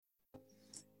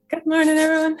Good morning,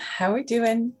 everyone. How are we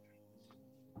doing?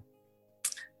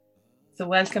 So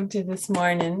welcome to this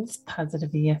morning's Positive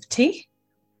EFT.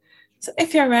 So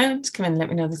if you're around, come in and let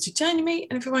me know that you're joining me.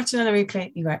 And if you're watching on a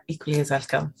replay, you are equally as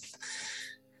welcome.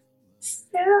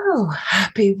 So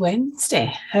happy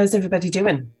Wednesday. How's everybody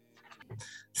doing?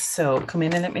 So come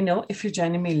in and let me know if you're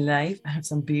joining me live. I have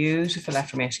some beautiful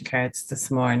affirmation cards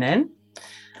this morning.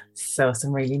 So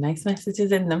some really nice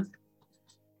messages in them.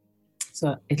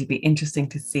 So it'll be interesting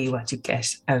to see what you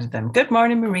get out of them. Good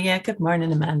morning, Maria. Good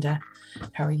morning, Amanda.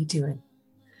 How are you doing?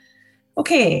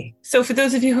 Okay, so for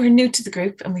those of you who are new to the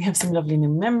group, and we have some lovely new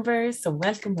members, so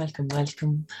welcome, welcome,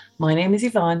 welcome. My name is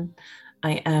Yvonne.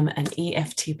 I am an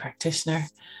EFT practitioner,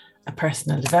 a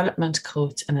personal development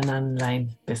coach, and an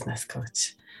online business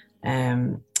coach.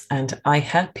 And I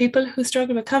help people who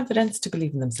struggle with confidence to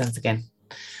believe in themselves again.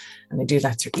 And I do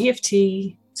that through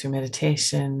EFT, through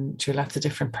meditation, through lots of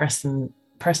different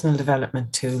personal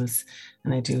development tools,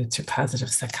 and I do it through positive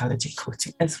psychology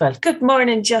coaching as well. Good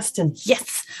morning, Justin.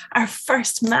 Yes, our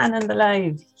first man on the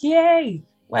live. Yay!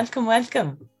 Welcome,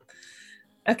 welcome.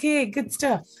 Okay, good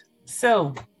stuff.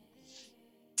 So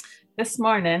this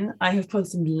morning I have pulled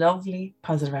some lovely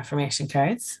positive affirmation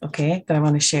cards, okay, that I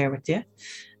want to share with you.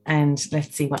 And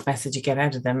let's see what message you get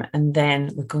out of them. And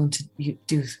then we're going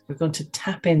to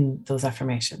tap in those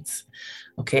affirmations.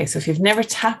 Okay, so if you've never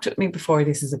tapped with me before,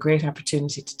 this is a great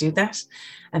opportunity to do that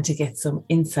and to get some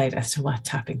insight as to what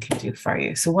tapping can do for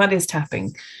you. So what is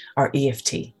tapping, or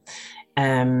EFT?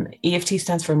 EFT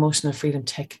stands for Emotional Freedom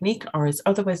Technique, or is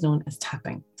otherwise known as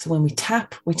tapping. So when we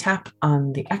tap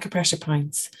on the acupressure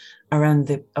points around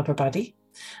the upper body.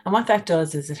 And what that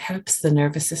does is it helps the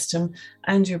nervous system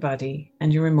and your body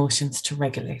and your emotions to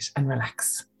regulate and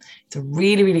relax. It's a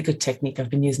really, really good technique. I've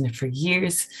been using it for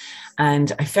years,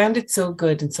 and I found it so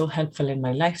good and so helpful in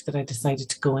my life that I decided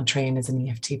to go and train as an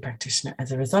EFT practitioner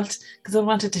as a result, because I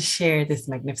wanted to share this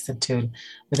magnificent tool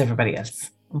with everybody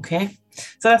else. Okay,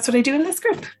 so that's what I do in this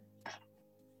group.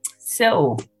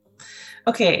 So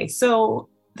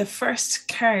the first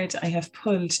card I have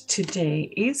pulled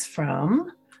today is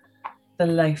from the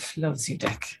Life Loves You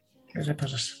deck. Here did I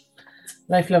put it?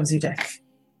 Life Loves You deck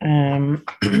from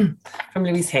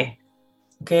Louise Hay.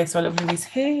 Okay, so I love Louise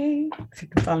Hay. If you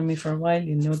can follow me for a while,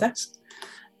 you know that.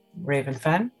 Raven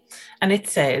fan. And it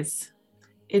says,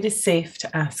 it is safe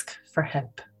to ask for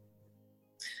help.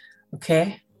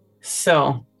 Okay,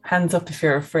 so hands up if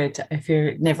you're afraid if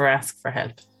you never ask for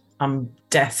help. I'm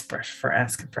desperate for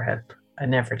asking for help. I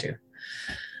never do.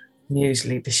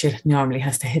 Usually the shit normally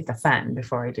has to hit the fan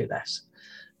before I do that.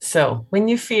 So when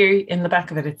you fear, in the back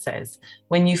of it, it says,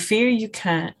 when you fear you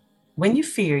can't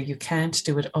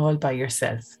do it all by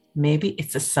yourself, maybe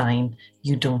it's a sign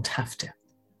you don't have to.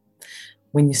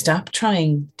 When you stop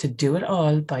trying to do it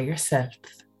all by yourself,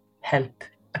 help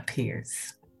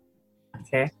appears.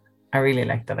 Okay, I really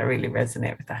like that. I really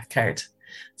resonate with that card.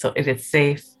 So it is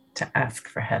safe to ask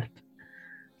for help.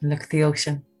 Look at the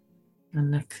ocean,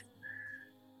 and look,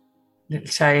 little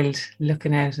child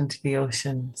looking out into the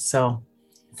ocean. So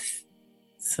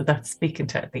that's speaking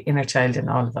to the inner child in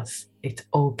all of us. It's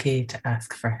okay to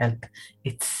ask for help.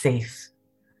 It's safe.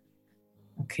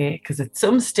 Okay, because at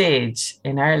some stage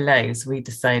in our lives, we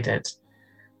decided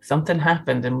something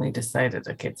happened and we decided,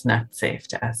 okay, it's not safe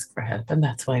to ask for help. And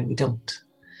that's why we don't.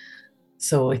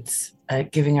 So it's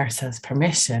giving ourselves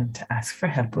permission to ask for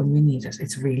help when we need it.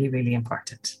 It's really, really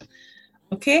important.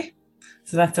 Okay,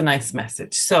 so that's a nice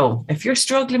message. So if you're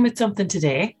struggling with something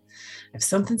today, if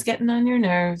something's getting on your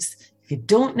nerves, if you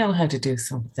don't know how to do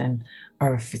something,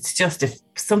 or if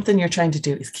something you're trying to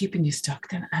do is keeping you stuck,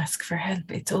 then ask for help.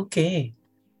 It's okay.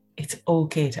 It's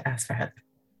okay to ask for help.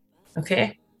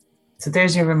 Okay? So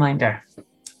there's your reminder.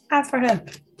 Ask for help.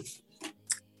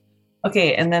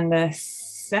 Okay, and then the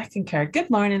second card. Good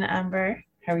morning, Amber.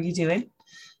 How are you doing?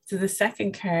 So the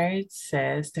second card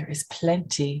says there is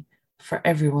plenty for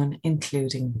everyone,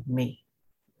 including me.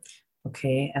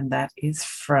 Okay, and that is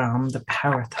from the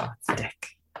Power Thoughts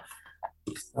deck.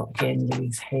 So again,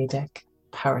 Louise Hay deck,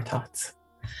 Power Thoughts.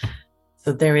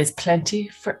 So there is plenty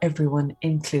for everyone,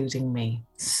 including me.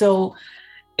 So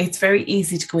it's very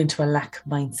easy to go into a lack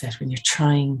mindset when you're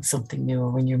trying something new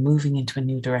or when you're moving into a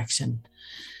new direction.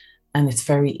 And it's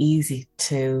very easy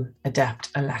to adapt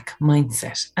a lack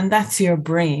mindset. And that's your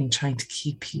brain trying to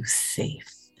keep you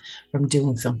safe from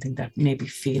doing something that maybe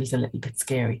feels a little bit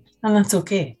scary. And that's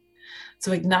okay.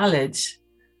 So acknowledge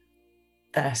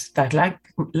that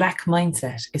lack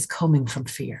mindset is coming from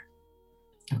fear.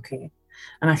 Okay.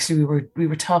 And actually we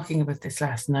were talking about this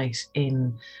last night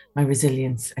in my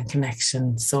Resilience and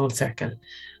Connection Soul Circle.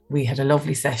 We had a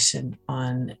lovely session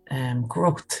on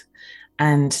growth.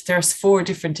 And there's 4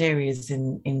 different areas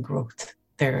in growth.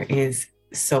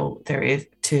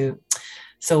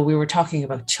 So we were talking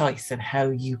about choice and how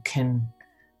you can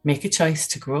make a choice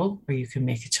to grow, or you can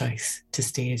make a choice to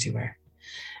stay as you are.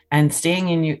 And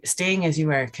staying as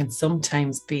you are can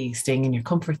sometimes be staying in your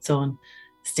comfort zone,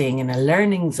 staying in a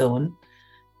learning zone,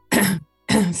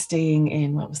 staying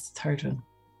in, what was the third one?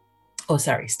 Oh,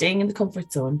 sorry, staying in the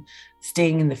comfort zone,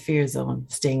 staying in the fear zone,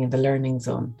 staying in the learning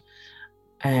zone,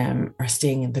 or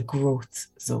staying in the growth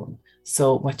zone.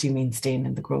 So what do you mean staying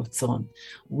in the growth zone?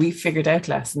 We figured out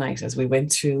last night as we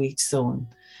went through each zone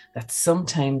that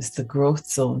sometimes the growth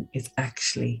zone is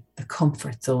actually the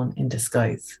comfort zone in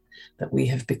disguise, that we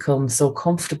have become so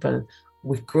comfortable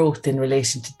with growth in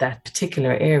relation to that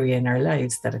particular area in our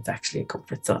lives that it's actually a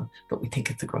comfort zone, but we think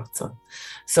it's a growth zone.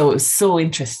 So it was so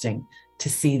interesting to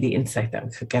see the insight that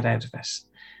we could get out of it.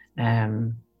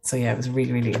 So yeah, it was a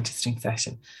really, really interesting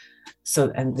session.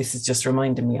 So, and this is just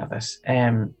reminding me of it.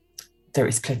 There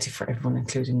is plenty for everyone,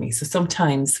 including me. So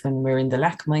sometimes when we're in the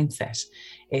lack mindset,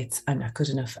 it's, I'm not good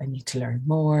enough, I need to learn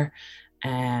more.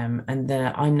 And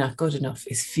the I'm not good enough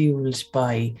is fueled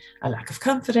by a lack of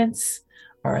confidence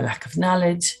or a lack of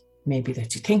knowledge. Maybe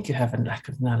that you think you have a lack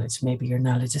of knowledge. Maybe your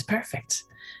knowledge is perfect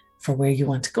for where you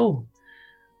want to go,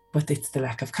 but it's the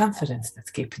lack of confidence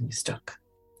that's keeping you stuck.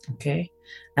 Okay.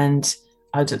 And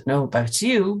I don't know about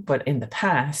you, but in the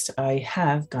past, I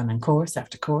have gone on course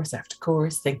after course after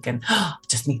course thinking, oh, I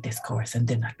just need this course and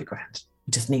then I'll be grand.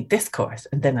 I just need this course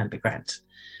and then I'll be grand.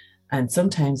 And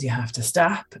sometimes you have to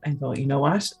stop and go, you know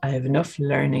what? I have enough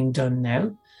learning done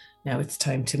now. Now it's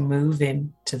time to move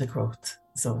into the growth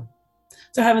zone.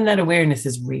 So having that awareness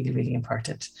is really, really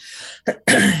important.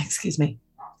 Excuse me.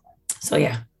 So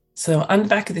yeah. So on the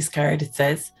back of this card, it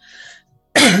says,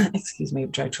 excuse me,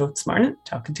 dry throat this morning,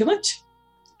 talking too much.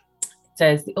 It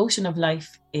says, the ocean of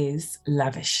life is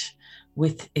lavish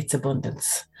with its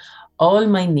abundance. All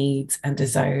my needs and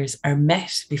desires are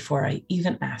met before I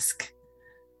even ask.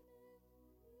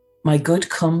 My good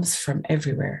comes from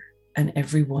everywhere and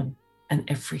everyone and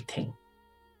everything.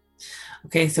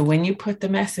 Okay, so when you put the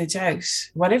message out,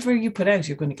 whatever you put out,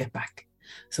 you're going to get back.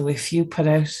 So if you put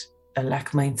out a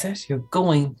lack mindset, you're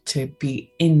going to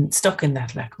be stuck in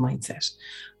that lack mindset.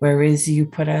 Whereas if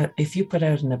you put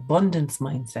out an abundance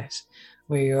mindset,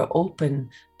 where you're open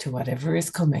to whatever is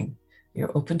coming,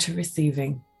 you're open to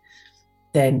receiving,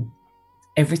 then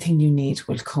everything you need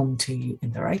will come to you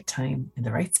in the right time, in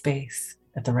the right space,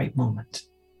 at the right moment.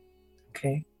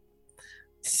 Okay.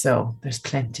 So there's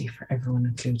plenty for everyone,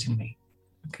 including me.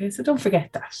 Okay. So don't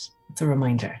forget that. It's a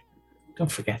reminder.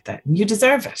 Don't forget that. You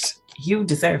deserve it. You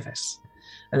deserve it.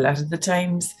 A lot of the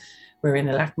times we're in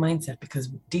a lack mindset because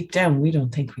deep down we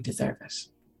don't think we deserve it.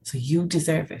 So you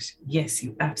deserve it. Yes,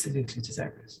 you absolutely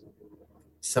deserve it.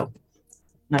 So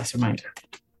nice reminder.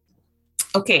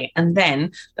 Okay, and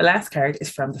then the last card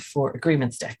is from the 4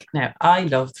 Agreements deck. Now, I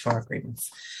love the 4 Agreements.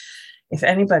 If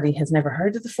anybody has never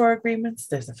heard of the 4 Agreements,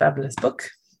 there's a fabulous book.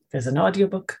 There's an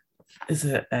audiobook. There's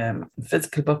a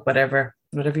physical book, whatever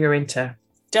you're into.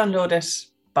 Download it,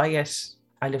 buy it.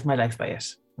 I live my life by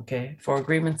it. Okay, 4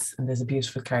 Agreements, and there's a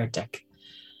beautiful card deck.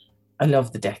 I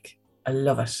love the deck. I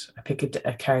love it. I pick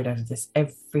a card out of this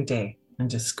every day and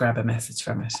just grab a message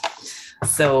from it.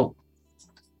 So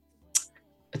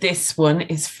this one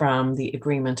is from the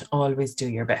agreement, always do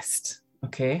your best.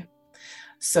 Okay,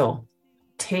 so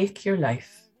take your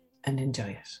life and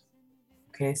enjoy it.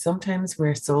 Okay, sometimes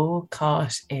we're so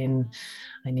caught in,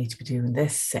 I need to be doing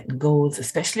this, setting goals,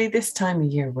 especially this time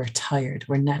of year, we're tired.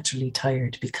 We're naturally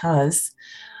tired because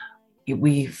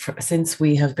since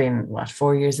we have been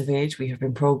 4 years of age, we have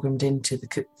been programmed into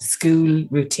the school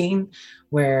routine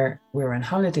where we're on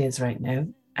holidays right now,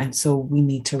 and so we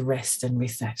need to rest and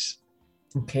reset.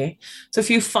 Okay, so if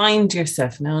you find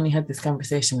yourself, and I only had this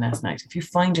conversation last night, if you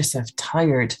find yourself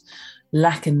tired,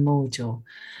 lacking mojo,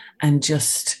 and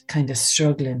just kind of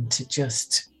struggling to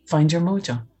just find your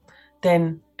mojo,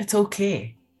 then it's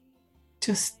okay.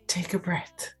 Just take a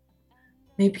breath.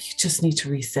 Maybe you just need to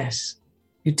reset.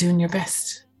 You're doing your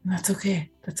best, and that's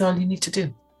okay. That's all you need to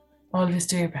do. Always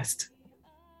do your best.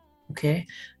 Okay,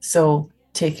 so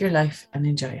take your life and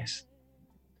enjoy it.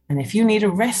 And if you need a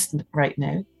rest right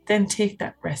now, then take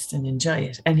that rest and enjoy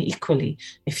it. And equally,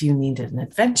 if you need an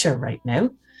adventure right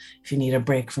now, if you need a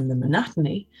break from the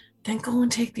monotony, then go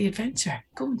and take the adventure.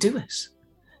 Go and do it.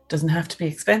 It doesn't have to be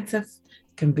expensive.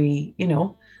 It can be,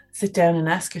 sit down and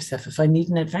ask yourself, if I need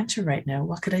an adventure right now,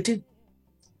 what could I do?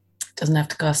 It doesn't have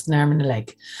to cost an arm and a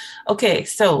leg. Okay,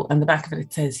 so on the back of it,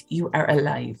 it says, you are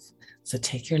alive. So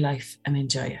take your life and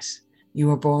enjoy it. You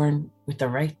were born with the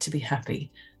right to be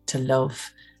happy, to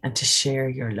love, and to share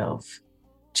your love.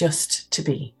 just to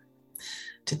be.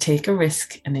 To take a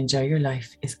risk and enjoy your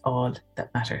life is all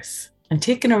that matters. And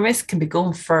taking a risk can be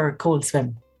going for a cold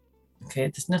swim. Okay,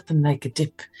 there's nothing like a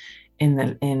dip in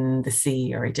the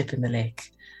sea or a dip in the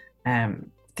lake.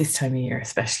 This time of year,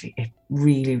 especially, it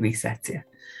really resets you.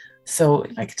 So,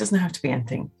 like, it doesn't have to be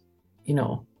anything,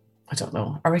 I don't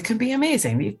know, or it can be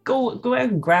amazing. You go out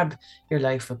and grab your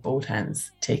life with both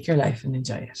hands. Take your life and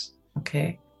enjoy it.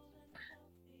 Okay.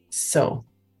 So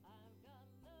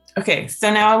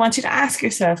now I want you to ask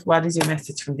yourself, what is your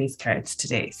message from these cards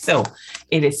today? So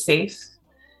it is safe.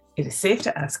 It is safe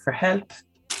to ask for help.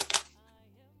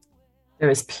 There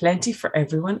is plenty for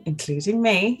everyone, including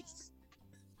me.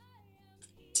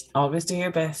 Always do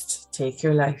your best. Take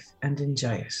your life and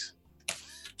enjoy it.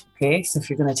 Okay, so if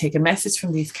you're going to take a message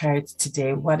from these cards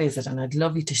today, what is it? And I'd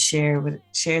love you to share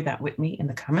that with me in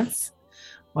the comments.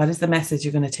 What is the message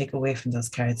you're going to take away from those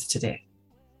cards today?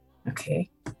 Okay.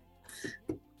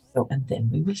 So, and then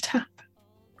we will tap.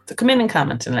 So come in and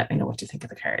comment and let me know what you think of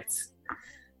the cards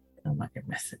and what your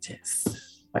message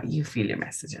is, what you feel your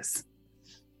message is.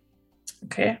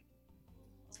 Okay.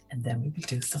 And then we will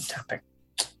do some tapping.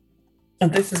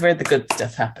 And this is where the good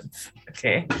stuff happens.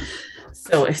 Okay.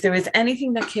 So if there was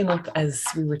anything that came up as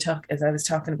I was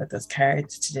talking about those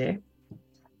cards today,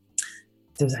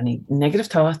 if there's any negative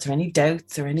thoughts or any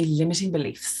doubts or any limiting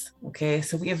beliefs. Okay.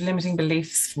 So we have limiting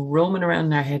beliefs roaming around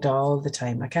in our head all the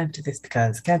time. I can't do this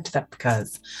because, I can't do that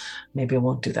because, maybe I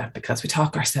won't do that because. We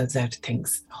talk ourselves out of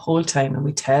things the whole time and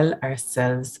we tell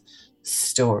ourselves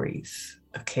stories.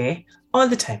 Okay. All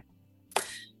the time.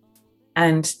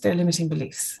 And they're limiting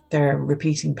beliefs. They're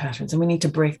repeating patterns and we need to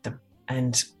break them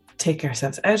and take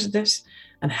ourselves out of it.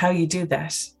 And how you do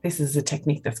that, this is a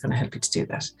technique that's going to help you to do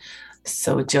that.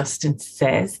 So Justin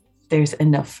says, there's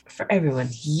enough for everyone.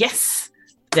 Yes,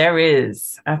 there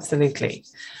is. Absolutely.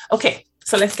 Okay,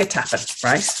 so let's get tapping,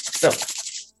 right? So,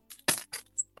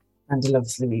 Andy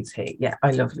loves Louise Hay. Yeah,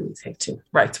 I love Louise Hay too.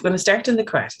 Right, so we're going to start in the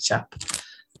karate chop.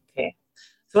 Okay,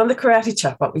 so on the karate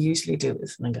chop, what we usually do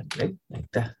is, and I'm going to blue,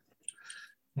 like the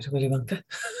Willy Wonka.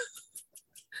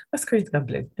 That's crazy, got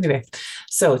blue. Anyway,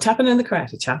 so tapping in the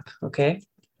karate chop, okay?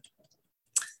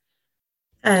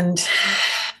 And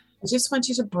I just want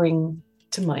you to bring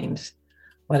to mind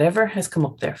whatever has come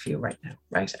up there for you right now,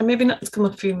 right? And maybe nothing's come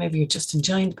up for you. Maybe you're just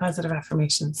enjoying positive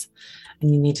affirmations and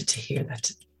you needed to hear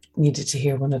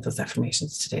one of those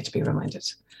affirmations today to be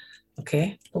reminded,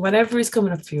 okay? But whatever is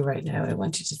coming up for you right now, I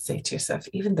want you to say to yourself,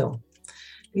 even though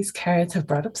these cards have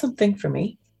brought up something for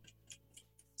me,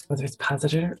 whether it's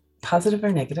positive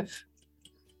or negative,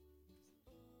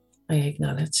 I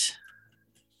acknowledge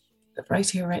that right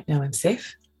here, right now, I'm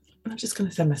safe. I'm just going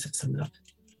to send myself some love.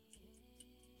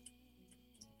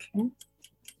 Okay.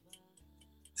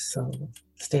 So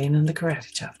staying on the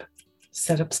karate chop,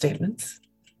 set up statements,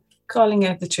 calling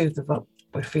out the truth of what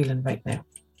we're feeling right now.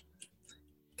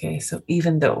 Okay, so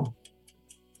even though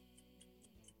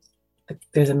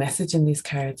there's a message in these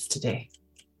cards today,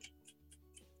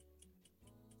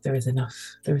 there is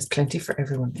enough. There is plenty for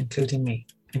everyone, including me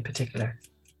in particular.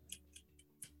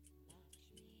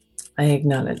 I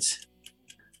acknowledge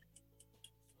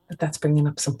that that's bringing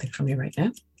up something for me right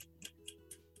now.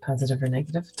 Positive or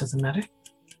negative, doesn't matter.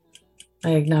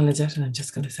 I acknowledge it and I'm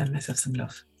just going to send myself some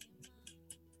love.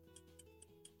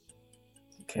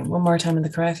 Okay, one more time in the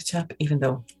karate chop, even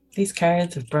though these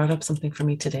cards have brought up something for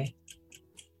me today.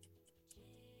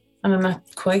 And I'm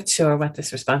not quite sure what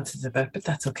this response is about, but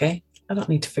that's okay. I don't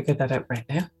need to figure that out right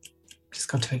now. I'm just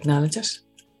going to acknowledge it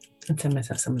and send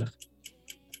myself some love.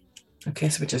 Okay,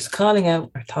 so we're just calling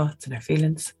out our thoughts and our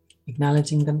feelings,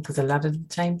 acknowledging them, because a lot of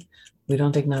the time we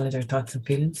don't acknowledge our thoughts and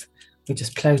feelings. We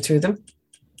just plow through them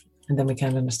and then we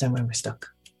can't understand why we're stuck.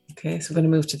 Okay, so we're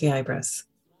going to move to the eyebrows.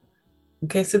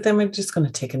 Okay, so then we're just going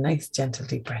to take a nice gentle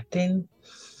deep breath in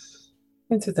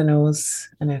through the nose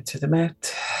and out through the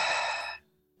mouth.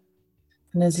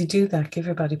 And as you do that, give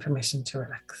your body permission to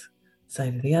relax.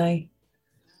 Side of the eye.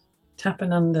 We're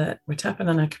tapping on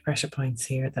acupressure points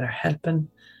here that are helping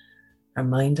our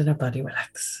mind and our body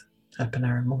relax, helping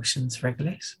our emotions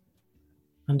regulate.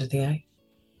 Under the eye.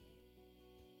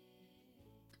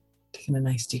 Taking a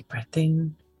nice deep breath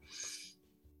in.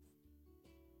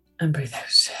 And breathe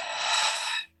out.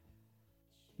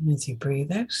 And as you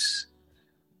breathe out,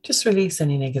 just release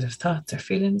any negative thoughts or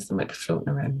feelings that might be floating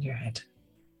around in your head.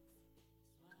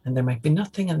 And there might be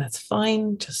nothing, and that's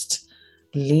fine. Just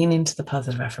lean into the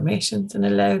positive affirmations and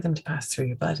allow them to pass through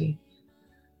your body.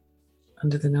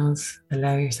 Under the nose,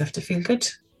 allow yourself to feel good.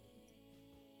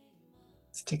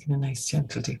 So taking a nice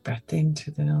gentle deep breath in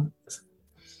through the nose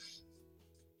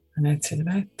and out through the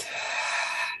mouth.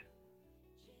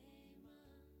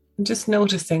 And just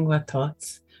noticing what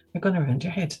thoughts are going around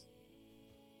your head.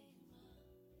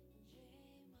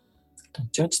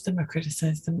 Don't judge them or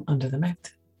criticize them under the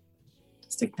mouth.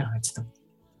 Just acknowledge them.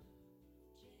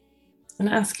 And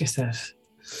ask yourself,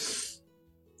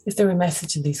 is there a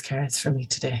message in these cards for me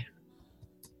today?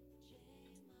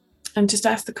 And just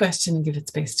ask the question and give it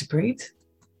space to breathe.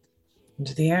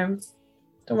 Under the arms.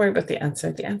 Don't worry about the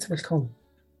answer. The answer will come.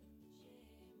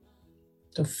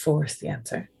 Don't force the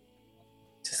answer.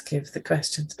 Just give the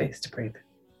question space to breathe.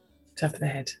 Top of the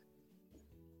head.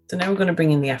 So now we're going to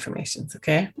bring in the affirmations,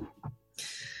 okay?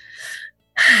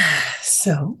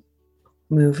 So,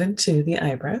 moving to the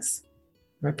eyebrows.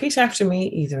 Repeat after me,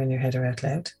 either in your head or out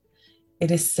loud. It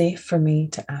is safe for me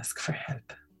to ask for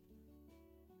help.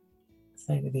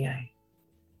 Side of the eye.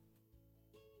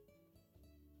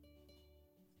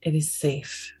 It is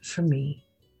safe for me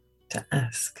to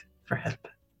ask for help.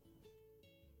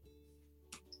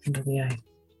 Under the eye.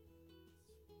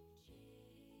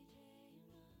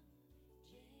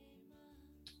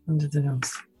 Under the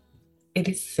nose. It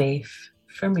is safe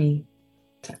for me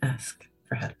to ask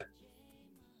for help.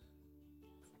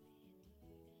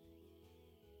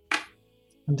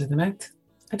 Under the mouth.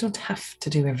 I don't have to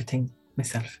do everything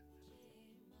myself.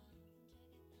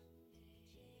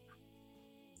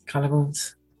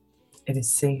 Collarbones. It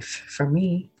is safe for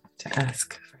me to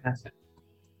ask for help.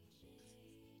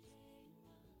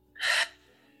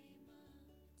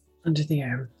 Under the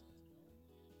arm.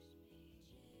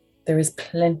 There is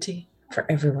plenty for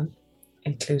everyone,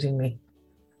 including me.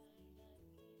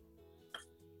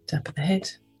 Top of the head.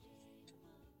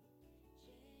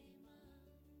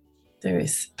 There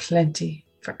is plenty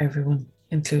for everyone,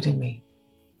 including me.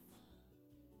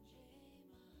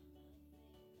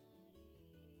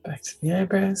 Back to the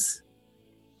eyebrows.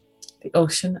 The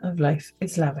ocean of life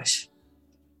is lavish.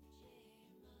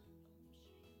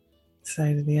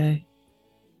 Side of the eye.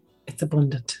 It's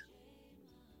abundant.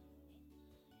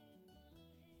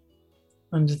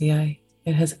 Under the eye.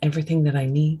 It has everything that I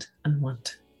need and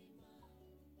want.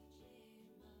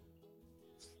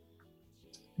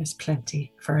 There's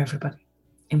plenty for everybody,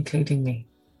 including me.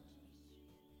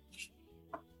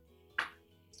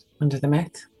 Under the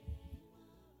mouth.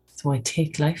 So I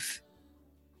take life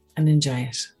and enjoy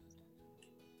it.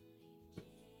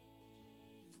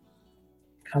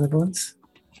 Collarbones.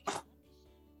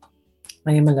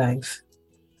 I am alive.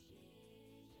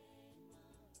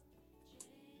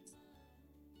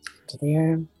 To the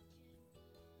arm.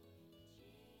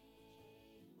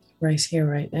 Right here,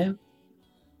 right now.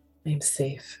 I am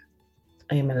safe.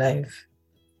 I am alive.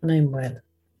 And I am well.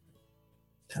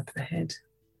 Top of the head.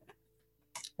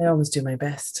 I always do my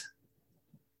best.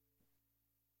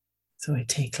 So I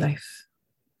take life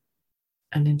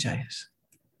and enjoy it.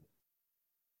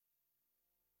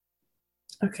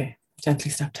 Okay, gently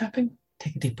stop tapping.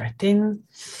 Take a deep breath in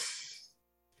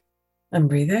and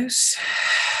breathe out.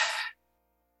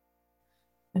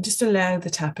 And just allow the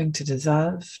tapping to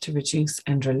dissolve, to reduce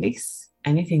and release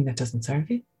anything that doesn't serve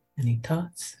you, any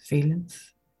thoughts,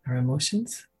 feelings, or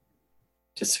emotions.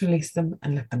 Just release them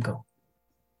and let them go.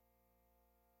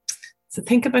 So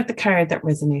think about the card that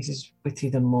resonated with you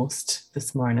the most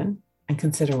this morning and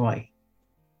consider why.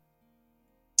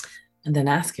 And then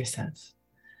ask yourself,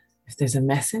 if there's a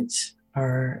message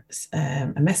or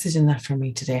a message in that for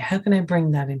me today, how can I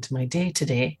bring that into my day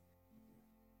today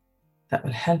that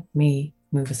will help me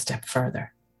move a step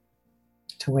further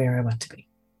to where I want to be?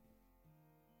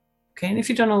 Okay, and if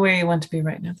you don't know where you want to be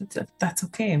right now, that's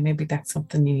okay. Maybe that's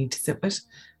something you need to sit with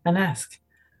and ask,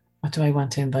 what do I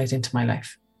want to invite into my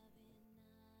life?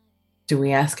 Do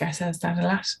we ask ourselves that a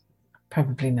lot?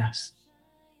 Probably not.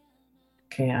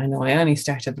 Okay, I know I only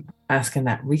started asking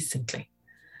that recently.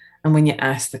 And when you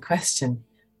ask the question,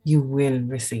 you will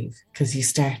receive, because you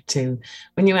start to,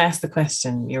 when you ask the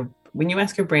question, when you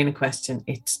ask your brain a question,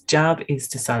 its job is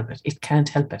to solve it. It can't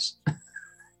help it.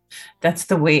 That's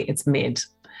the way it's made.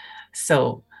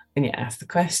 So when you ask the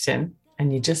question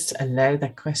and you just allow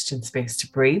that question space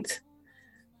to breathe,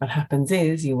 what happens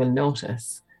is you will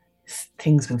notice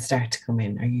things will start to come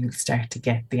in, or you'll start to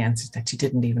get the answers that you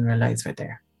didn't even realize were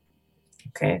there.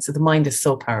 Okay, so the mind is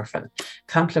so powerful,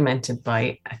 complemented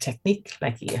by a technique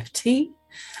like EFT,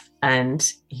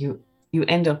 and you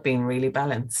end up being really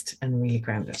balanced and really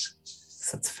grounded.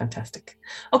 So it's fantastic.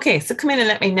 Okay, so come in and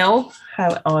let me know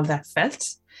how all that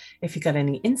felt. If you got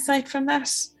any insight from that,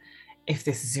 if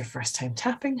this is your first time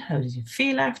tapping, how did you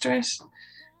feel after it?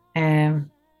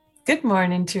 Good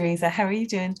morning, Teresa. How are you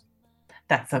doing?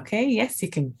 That's okay. Yes, you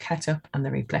can catch up on the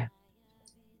replay.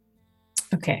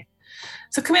 Okay.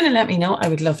 So come in and let me know. I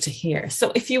would love to hear.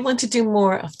 So if you want to do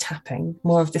more of tapping,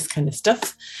 more of this kind of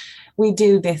stuff, We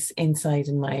do this inside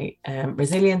in my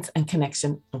Resilience and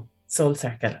Connection Soul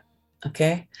Circle.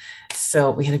 Okay, so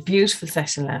we had a beautiful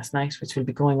session last night, which will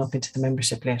be going up into the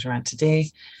membership later on today,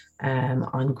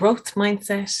 on growth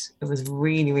mindset. It was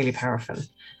really, really powerful,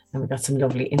 and we got some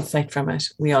lovely insight from it.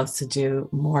 We also do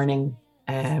morning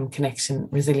connection,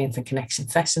 resilience and connection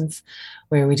sessions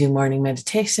where we do morning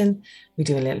meditation, we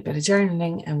do a little bit of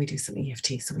journaling, and we do some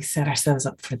EFT. So we set ourselves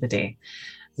up for the day.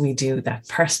 We do that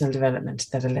personal development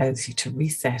that allows you to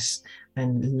reset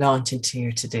and launch into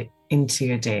your day.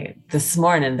 This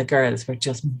morning, the girls were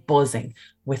just buzzing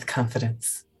with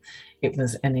confidence. It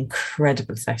was an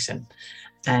incredible session.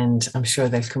 And I'm sure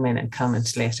they'll come in and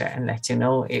comment later and let you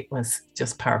know it was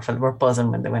just powerful. We're buzzing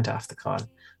when they went off the call.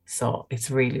 So it's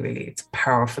really, really, it's a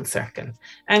powerful circle.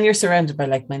 And you're surrounded by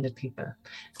like-minded people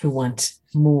who want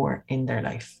more in their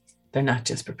life. They're not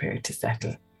just prepared to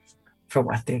settle for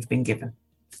what they've been given.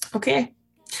 Okay,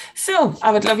 so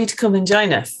I would love you to come and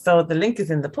join us. So the link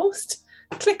is in the post.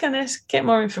 Click on it, get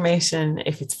more information.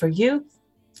 If it's for you,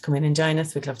 come in and join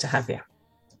us. We'd love to have you.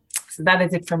 So that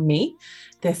is it from me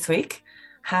this week.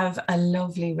 Have a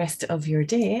lovely rest of your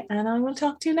day, and I will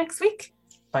talk to you next week.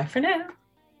 Bye for now.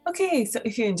 Okay, so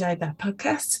if you enjoyed that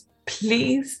podcast,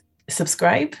 please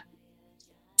subscribe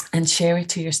and share it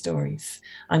to your stories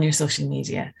on your social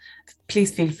media.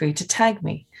 Please feel free to tag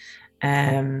me.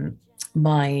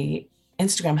 My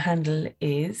Instagram handle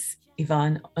is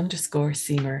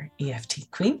Yvonne_Seymour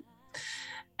EFT Queen.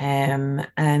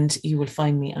 And you will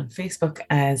find me on Facebook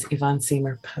as Yvonne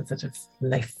Seymour Positive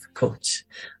Life Coach.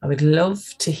 I would love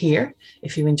to hear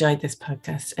if you enjoyed this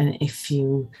podcast and if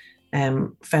you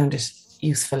found it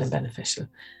useful and beneficial.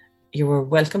 You are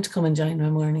welcome to come and join my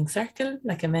morning circle,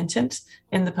 like I mentioned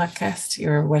in the podcast.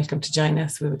 You're welcome to join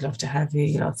us. We would love to have you.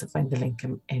 You'll also find the link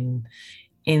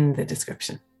in the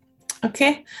description.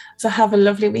 Okay, so have a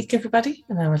lovely week, everybody,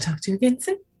 and I will talk to you again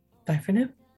soon. Bye for now.